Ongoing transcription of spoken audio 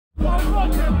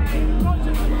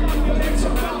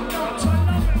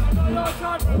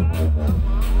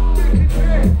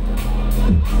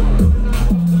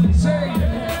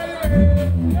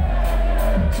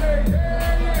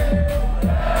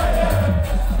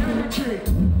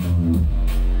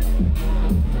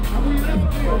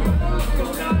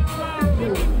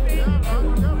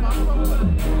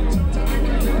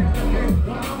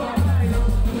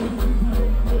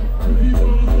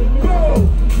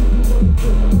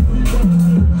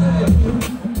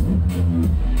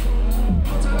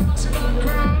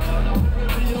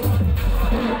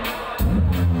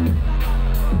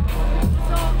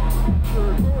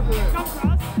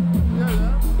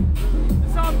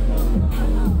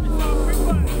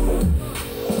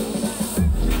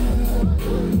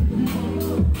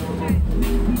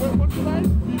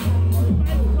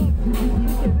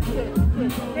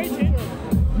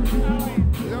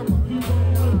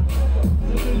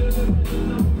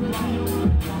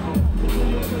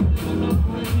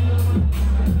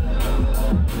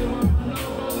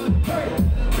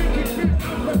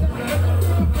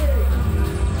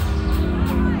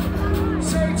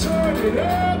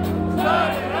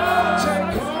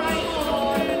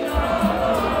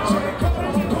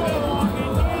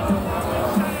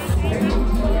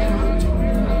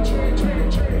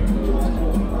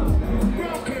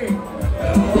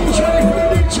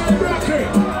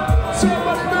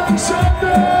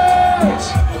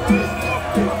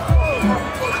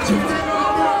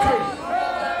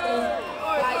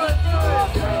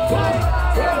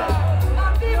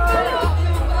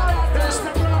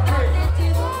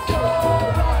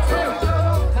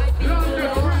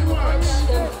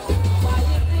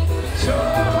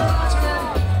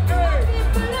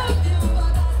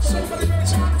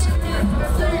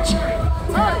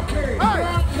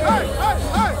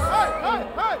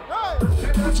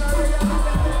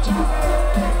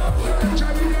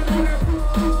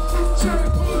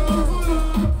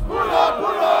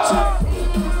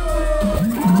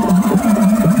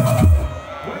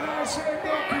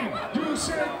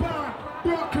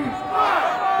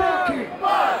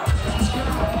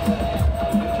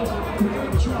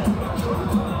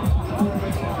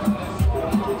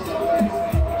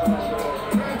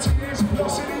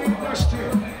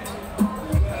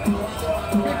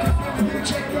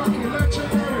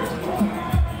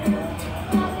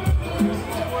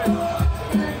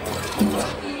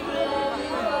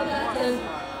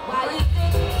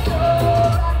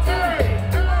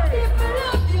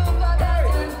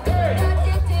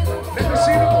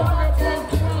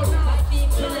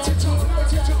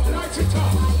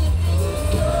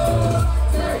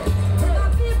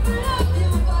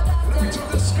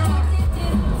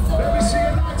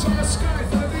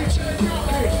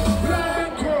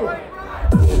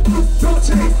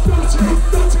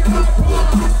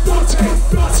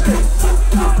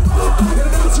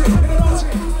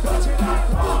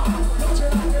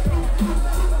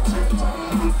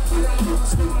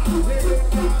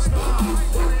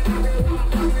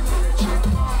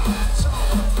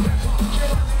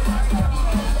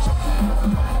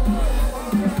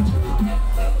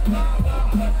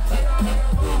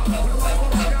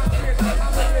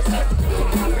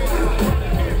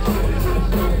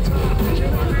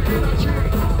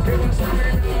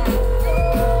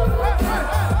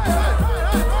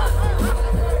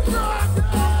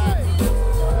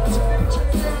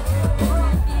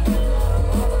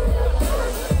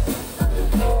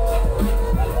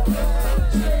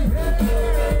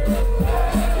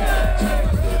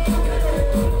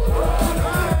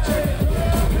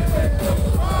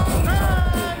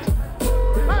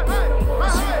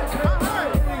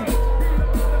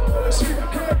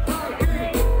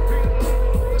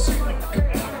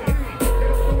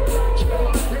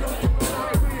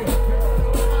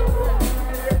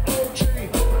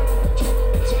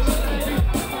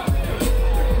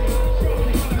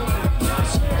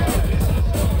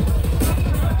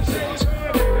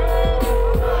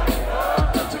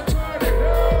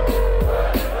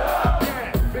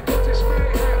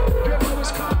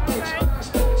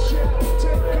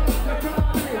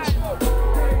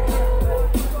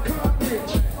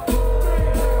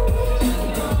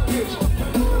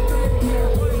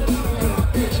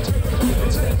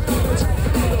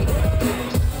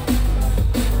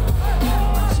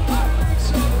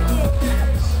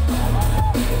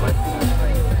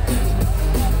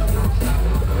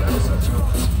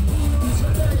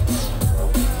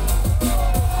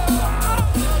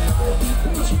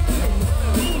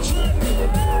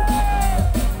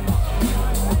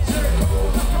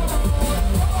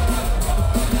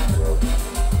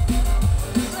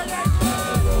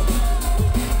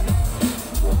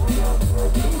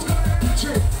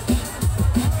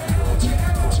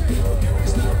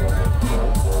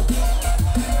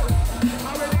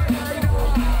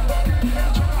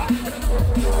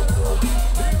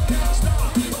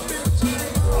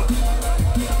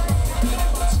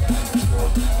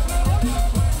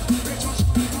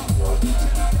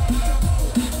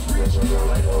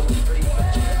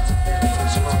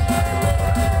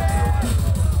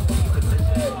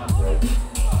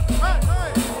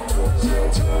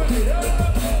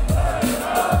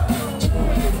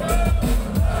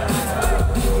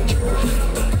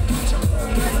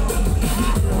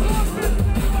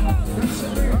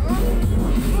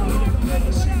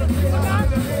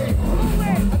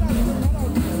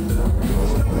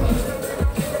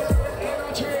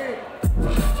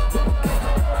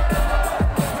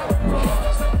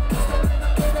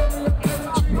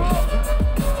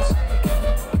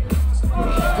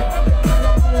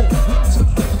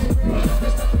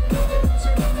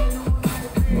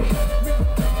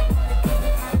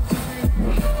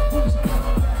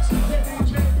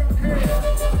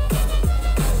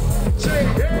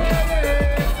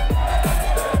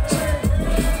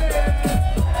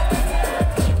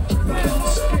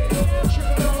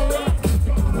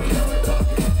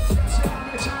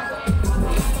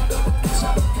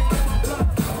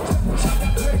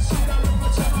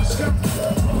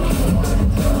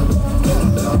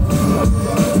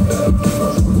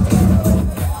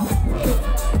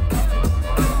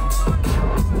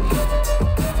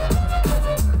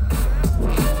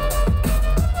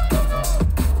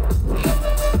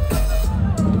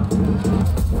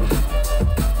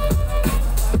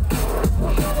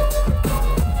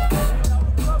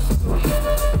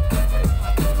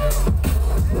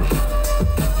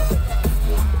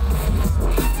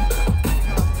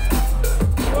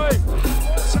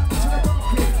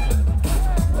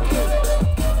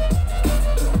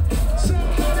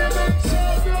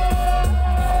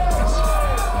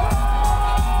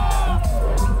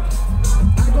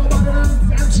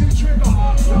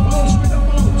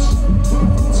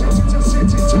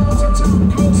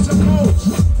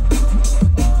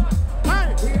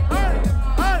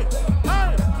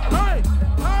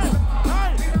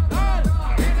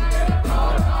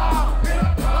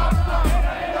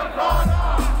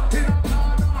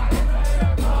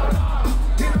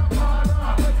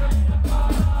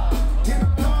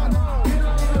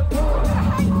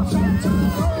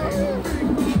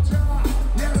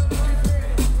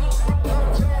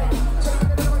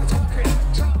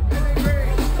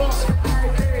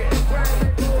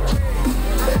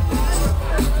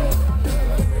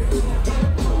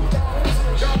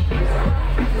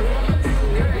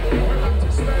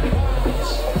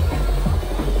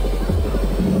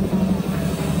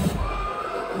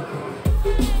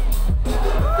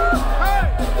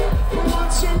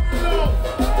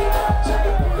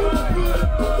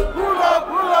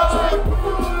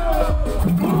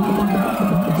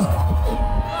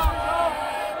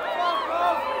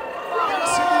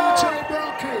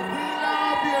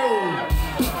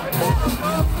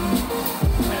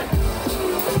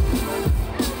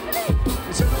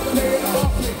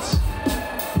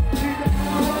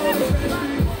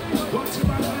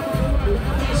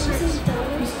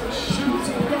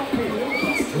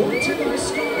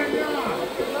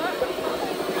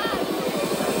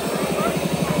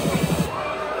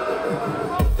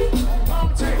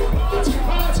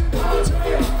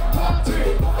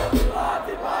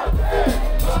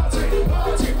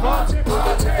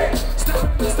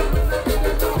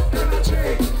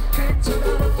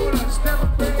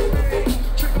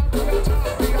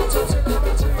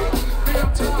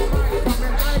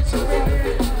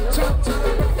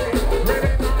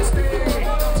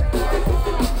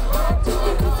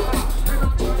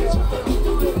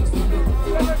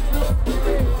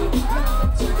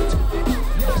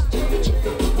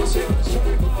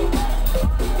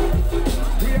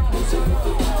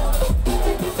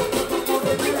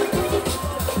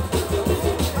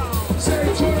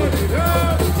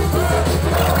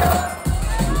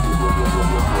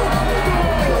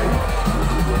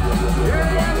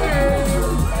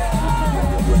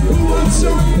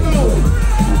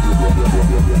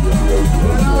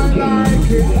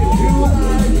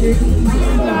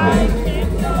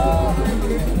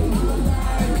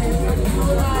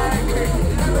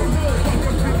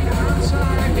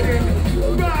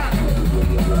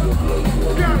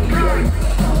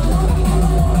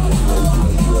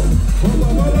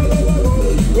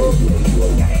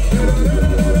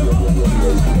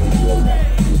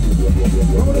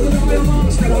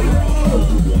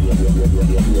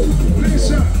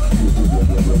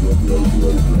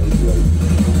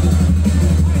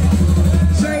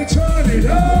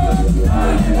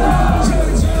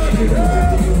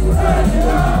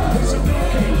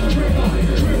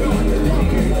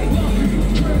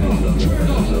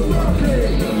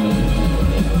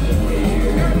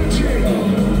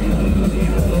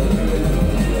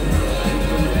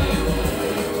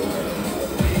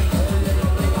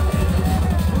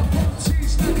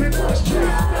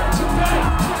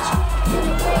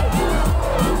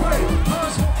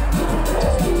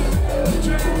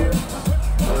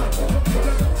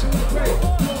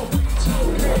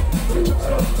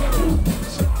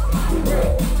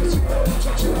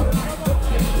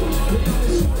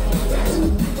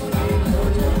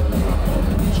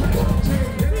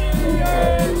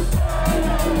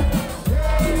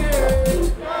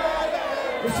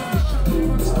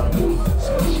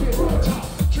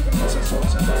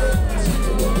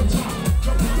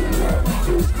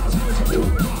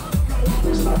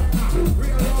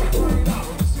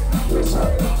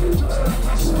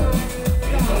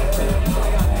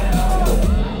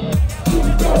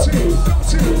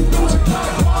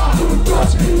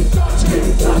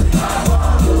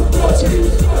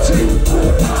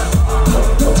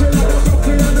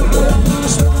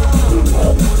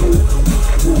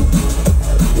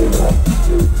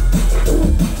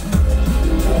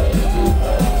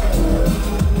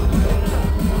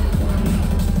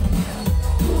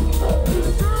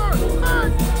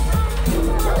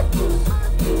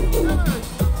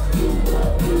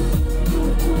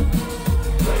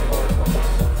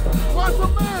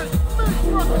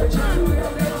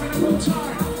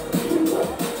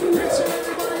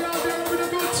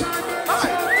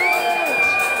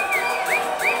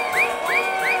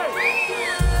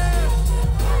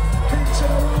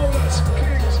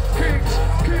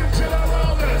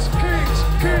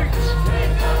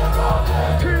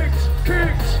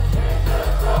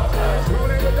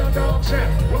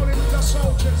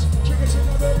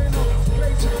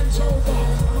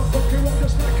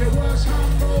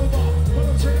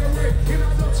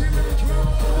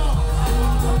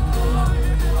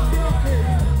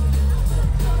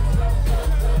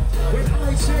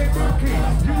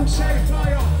say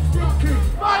fire, Brockie,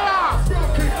 fire,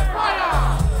 Brockie, fire.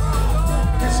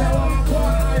 It's how I'm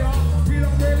quite higher. We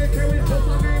don't really care, we put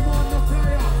my name on the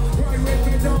flyer. Right with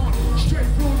me down, straight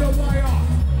through the wire.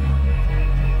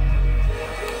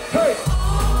 Hey!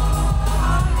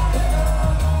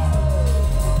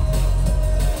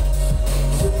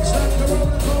 It's like the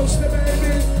roller coaster,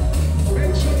 baby.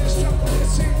 Make sure you strap on your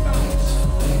seatbelts.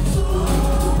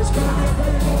 It's gonna be a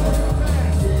very good affair.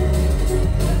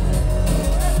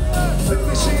 Let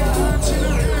me see your hands in the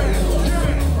air. Yeah.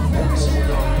 Let me see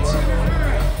your hands in the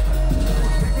air.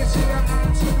 Let me see your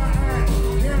hands in the air.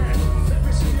 Yeah. Let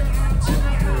me see your hands in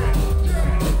the air.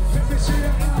 Yeah. Let me see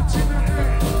your hands in the air.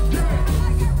 Yeah.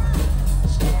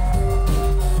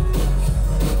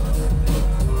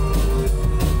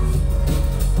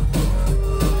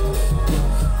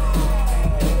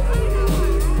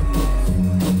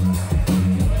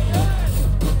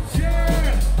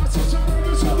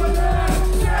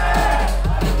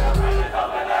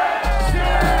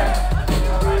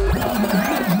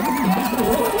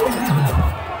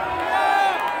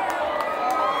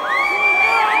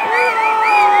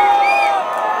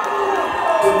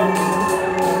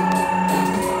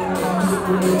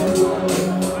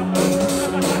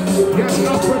 Yes,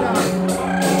 enough for that.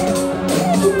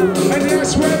 And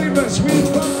yes, Ravens, we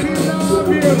fucking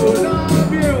love you,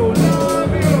 love you,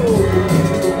 love you.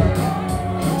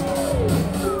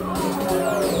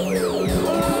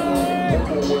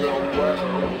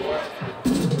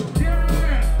 Yeah,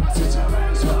 I see some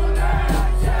ravens over there.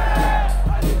 Yeah,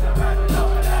 I see some ravens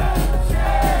over there.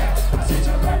 Yeah, I see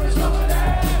some ravens over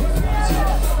there.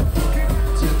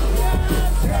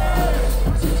 Yeah,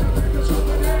 I see some ravens over there.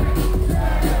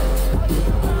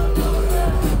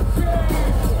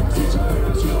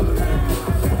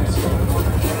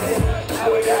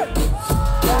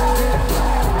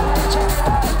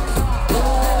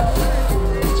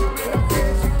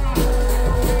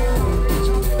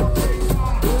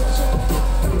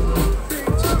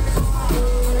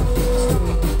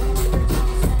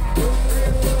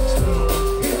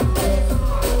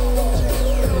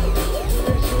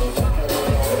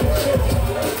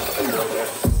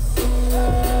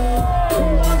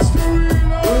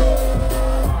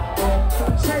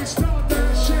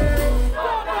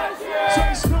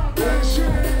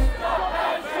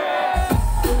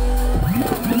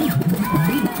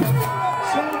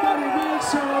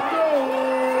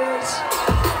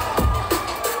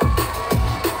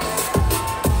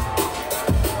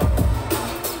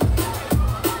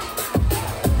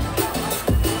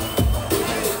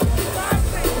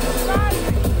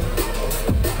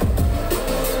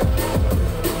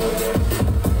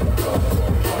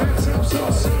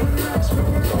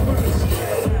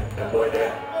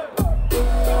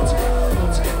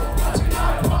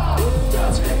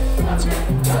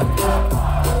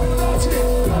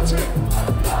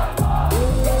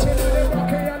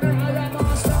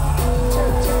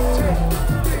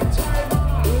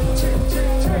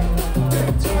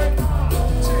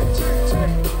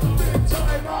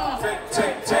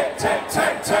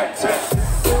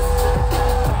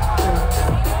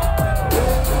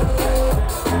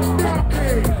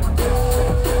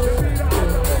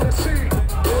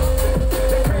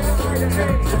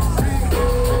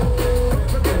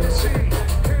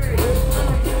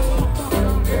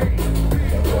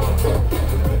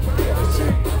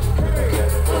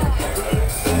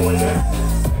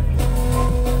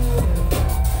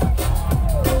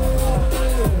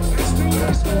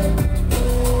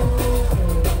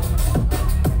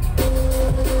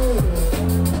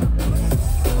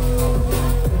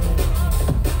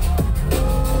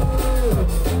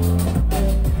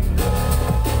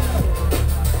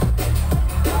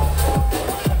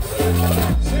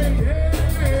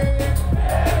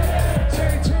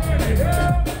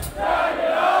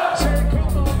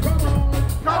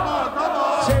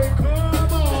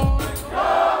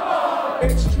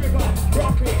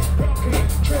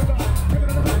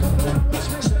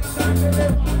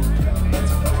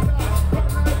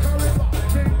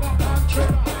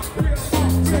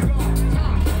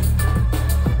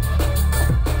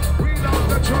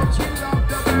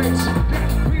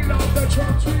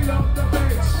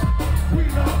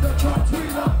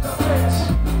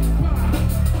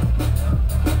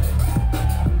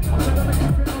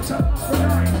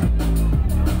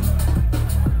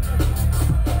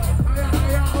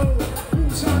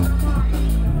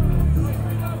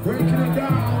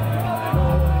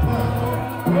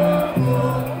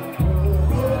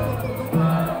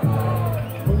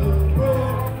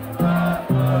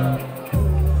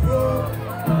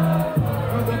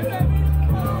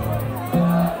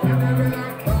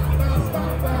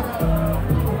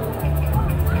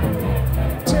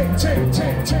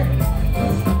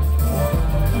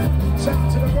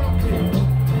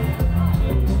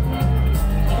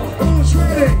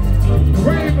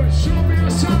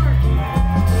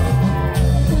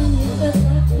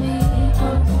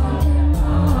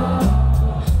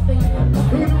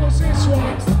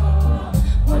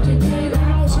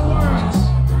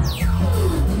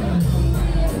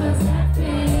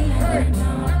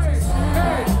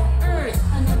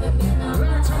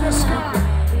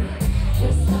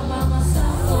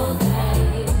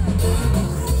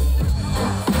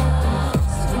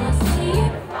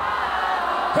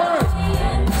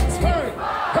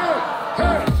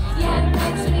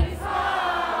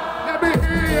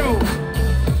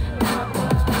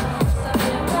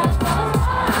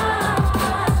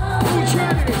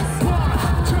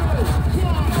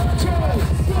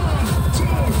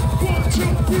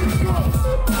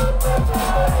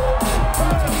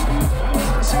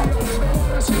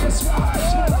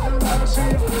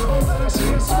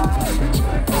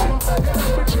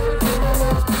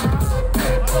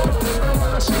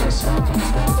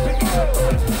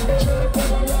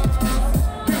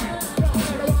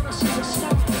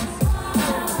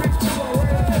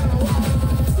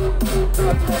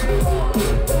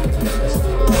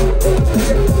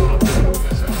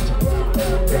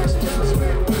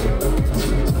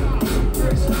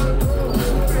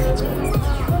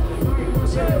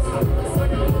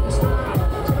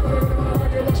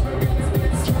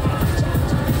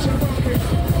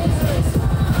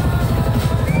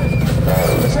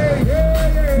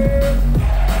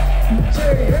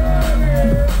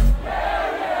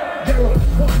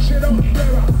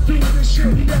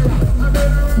 I've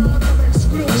been around, I'm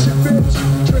exclusive, bitch.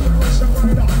 Trigga was a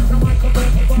rider, now I come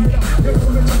back provider. You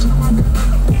know the touch of my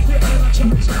canal, we're in a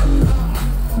chance.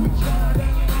 We try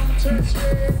down mountains,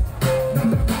 yeah.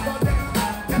 Nothing about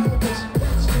that, never this,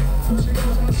 that's it. She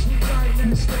goes on sweet right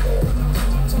next to it.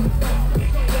 Go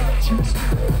on, chest,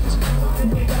 it's all over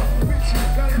the bitch, you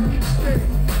gotta keep straight.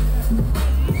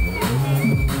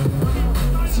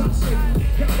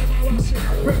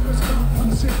 Breakfast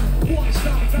compulsive, one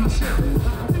stop, that's it.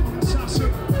 I'm on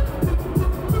assassin.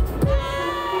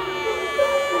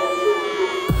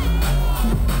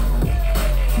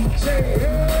 Say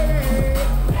hey,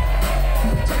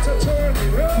 turn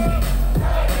it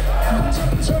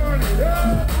up, turn it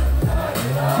up.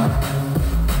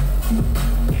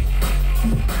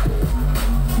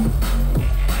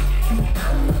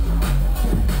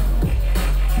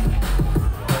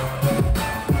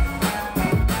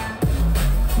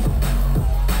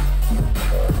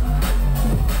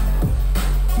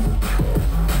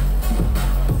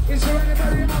 Is there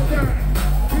anybody out there?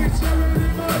 Is there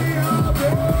anybody out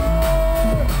there?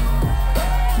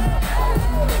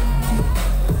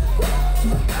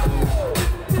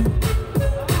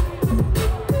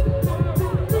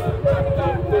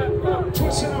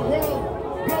 Twisting and roll,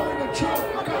 blowing the drum.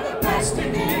 I got the best in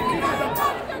the leaking at the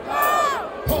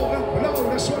hold up low,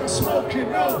 that's what I'm smoking.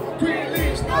 No green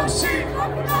leaves, no seed.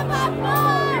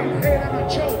 Inhale and a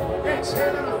choke,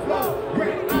 exhale and a flow.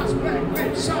 Red eyes, black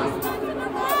lips, soft.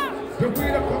 The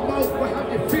weed I promote will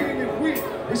have you feeling weak.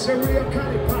 It's a real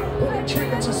kind of pop, Brockie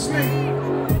Trigga to sleep.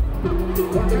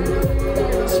 What kind of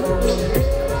weed I smoke?